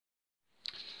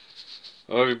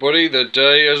Hi everybody, the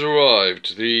day has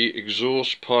arrived. The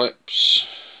exhaust pipes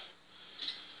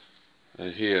are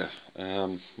here.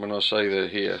 When I say they're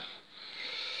here,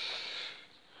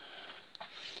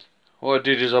 what I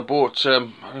did is I bought, I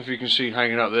don't know if you can see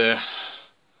hanging up there,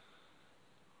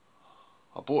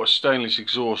 I bought a stainless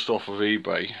exhaust off of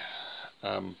eBay,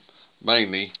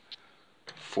 mainly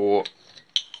for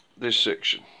this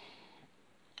section,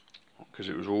 because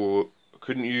it was all, I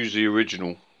couldn't use the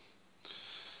original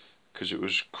because it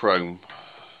was chrome,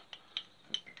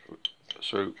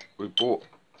 so we bought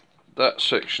that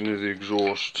section of the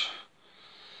exhaust,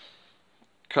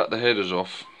 cut the headers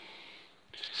off,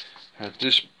 had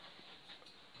this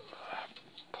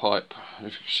pipe, if you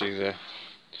can see there,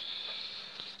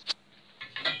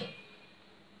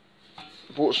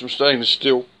 bought some stainless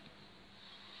steel,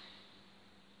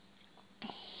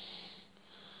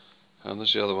 and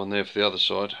there's the other one there for the other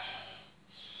side.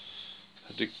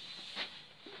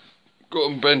 Got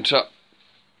them bent up.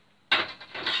 A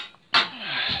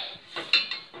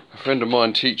friend of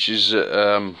mine teaches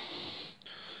some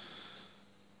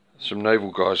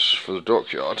naval guys for the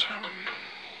dockyard,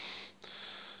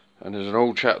 and there's an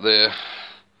old chap there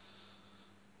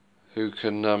who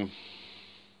can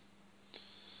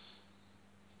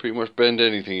pretty much bend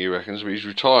anything, he reckons, but he's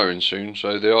retiring soon,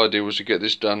 so the idea was to get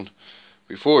this done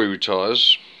before he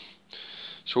retires.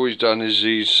 So what he's done is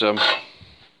he's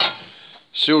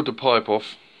sealed the pipe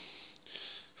off,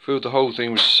 filled the whole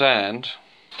thing with sand.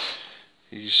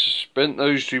 He's bent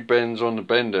those two bends on the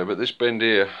bender, but this bend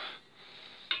here,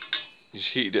 he's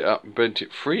heated it up and bent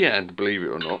it freehand, believe it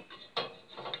or not.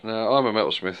 Now I'm a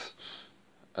metalsmith,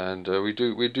 and we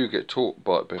do get taught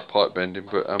pipe bending,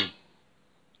 but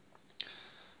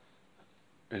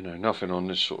you know, nothing on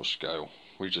this sort of scale.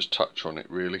 We just touch on it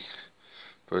really,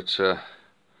 but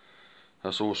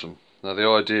that's awesome. Now the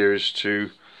idea is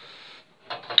to,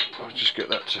 I'll just get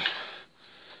that to,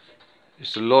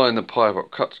 is to line the pipe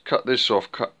up, cut this off,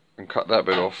 cut that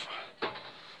bit off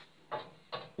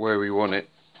where we want it,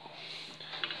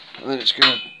 and then it's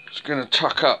gonna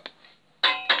tuck up.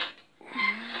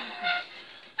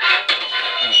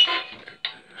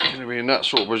 It's gonna be in that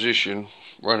sort of position,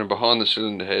 running behind the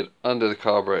cylinder head, under the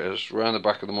carburetors, around the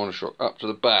back of the monoshock, up to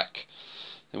the back.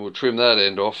 Then we'll trim that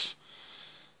end off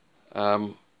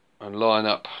and line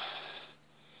up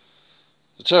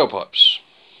the tailpipes.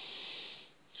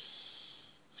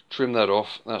 Trim that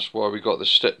off. That's why we got the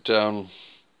step down.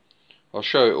 I'll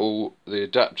show it all, the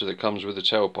adapter that comes with the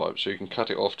tailpipe, so you can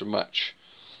cut it off to match.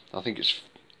 I think it's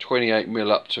 28mm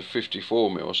up to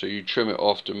 54mm, so you trim it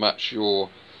off to match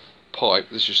your pipe.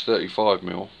 This is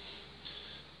 35mm,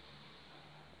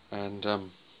 and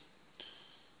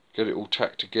get it all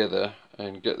tacked together,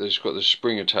 and got the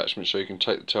spring attachment so you can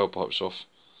take the tailpipes off.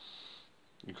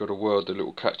 You've got to weld the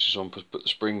little catches on, put the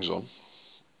springs on,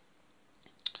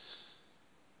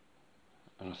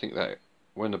 and I think that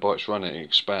when the bike's running it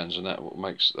expands, and that's what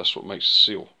makes the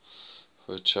seal.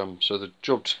 But so the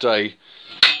job today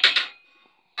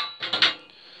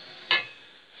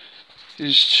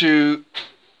is to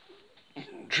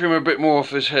trim a bit more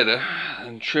off this header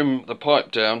and trim the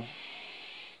pipe down,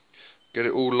 get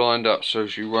it all lined up so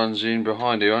she runs in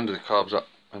behind here, under the carbs up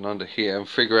and under here, and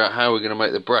figure out how we're going to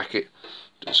make the bracket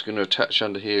that's going to attach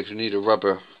under here. If you need a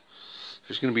rubber, if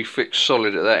it's going to be fixed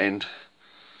solid at that end.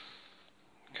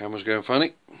 Camera's going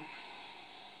funny.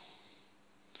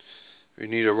 We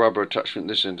need a rubber attachment at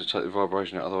this end to take the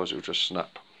vibration out, otherwise it will just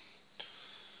snap.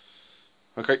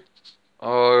 Okay,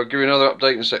 I'll give you another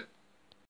update in a sec.